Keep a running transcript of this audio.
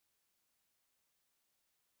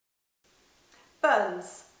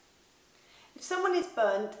Burns. If someone is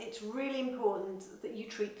burnt, it's really important that you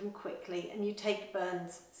treat them quickly and you take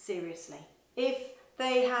burns seriously. If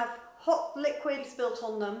they have hot liquid spilt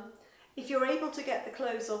on them, if you're able to get the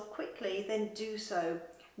clothes off quickly, then do so.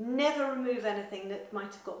 Never remove anything that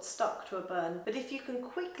might have got stuck to a burn, but if you can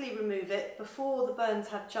quickly remove it before the burns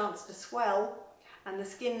had a chance to swell and the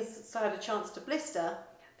skin's had a chance to blister,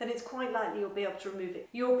 then it's quite likely you'll be able to remove it.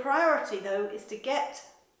 Your priority though is to get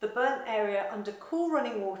the burnt area under cool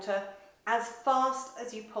running water as fast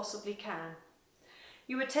as you possibly can.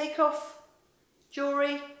 You would take off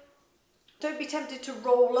jewellery. Don't be tempted to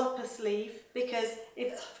roll up a sleeve, because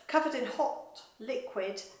if it's covered in hot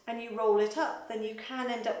liquid and you roll it up, then you can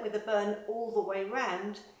end up with a burn all the way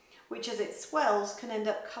round, which as it swells can end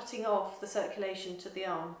up cutting off the circulation to the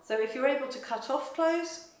arm. So if you're able to cut off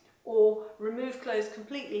clothes or remove clothes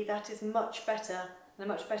completely, that is much better and a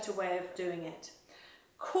much better way of doing it.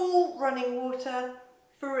 Cool running water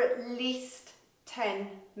for at least 10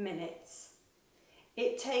 minutes.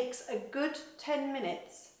 It takes a good 10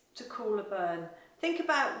 minutes to cool a burn. Think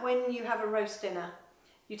about when you have a roast dinner.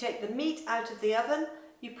 You take the meat out of the oven,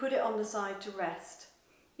 you put it on the side to rest.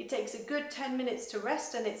 It takes a good 10 minutes to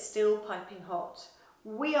rest and it's still piping hot.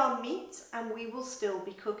 We are meat and we will still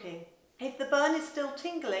be cooking. If the burn is still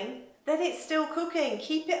tingling, then it's still cooking.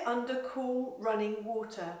 Keep it under cool running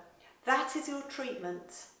water. That is your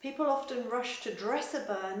treatment. People often rush to dress a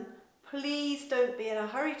burn. Please don't be in a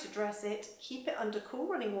hurry to dress it. Keep it under cool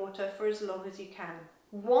running water for as long as you can.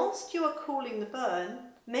 Whilst you are cooling the burn,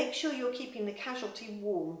 make sure you're keeping the casualty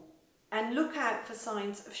warm and look out for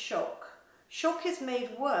signs of shock. Shock is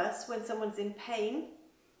made worse when someone's in pain,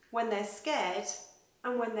 when they're scared,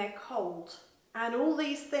 and when they're cold. And all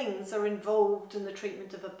these things are involved in the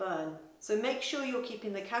treatment of a burn. So make sure you're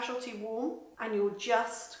keeping the casualty warm and you're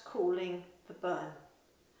just cooling the burn.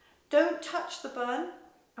 Don't touch the burn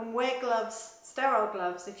and wear gloves, sterile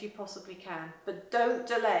gloves if you possibly can, but don't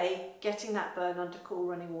delay getting that burn under cool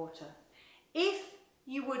running water. If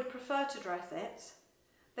you would prefer to dress it,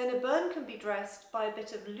 then a burn can be dressed by a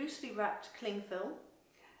bit of loosely wrapped cling film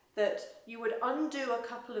that you would undo a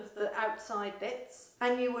couple of the outside bits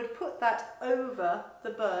and you would put that over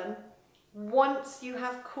the burn once you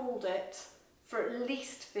have cooled it for at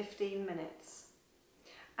least 15 minutes.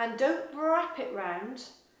 And don't wrap it round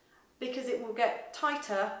because it will get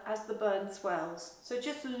tighter as the burn swells. So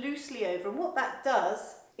just loosely over, and what that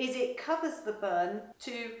does is it covers the burn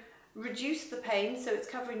to reduce the pain, so it's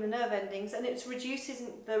covering the nerve endings, and it's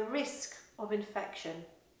reducing the risk of infection.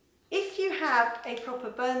 If you have a proper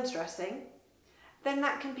burns dressing, then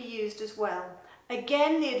that can be used as well.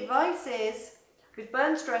 Again, the advice is, with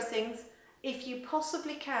burns dressings, if you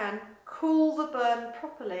possibly can, cool the burn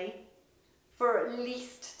properly for at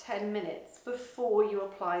least 10 minutes before you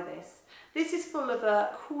apply this. This is full of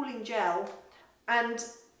a cooling gel and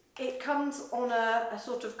it comes on a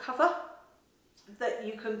sort of cover that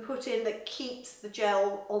you can put in that keeps the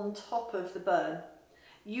gel on top of the burn.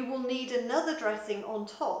 You will need another dressing on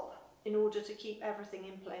top in order to keep everything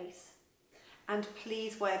in place. And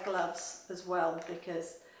please wear gloves as well,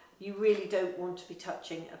 because you really don't want to be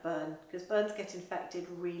touching a burn, because burns get infected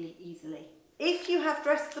really easily. If you have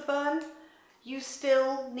dressed the burn, you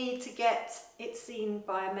still need to get it seen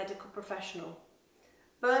by a medical professional.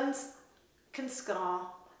 Burns can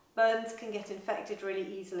scar, burns can get infected really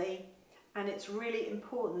easily, and it's really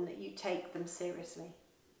important that you take them seriously.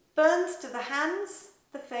 Burns to the hands,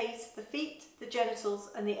 the face, the feet, the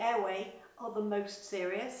genitals and the airway are the most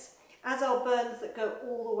serious, as are burns that go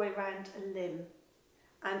all the way around a limb.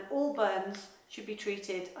 And all burns should be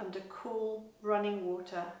treated under cool running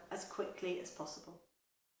water as quickly as possible.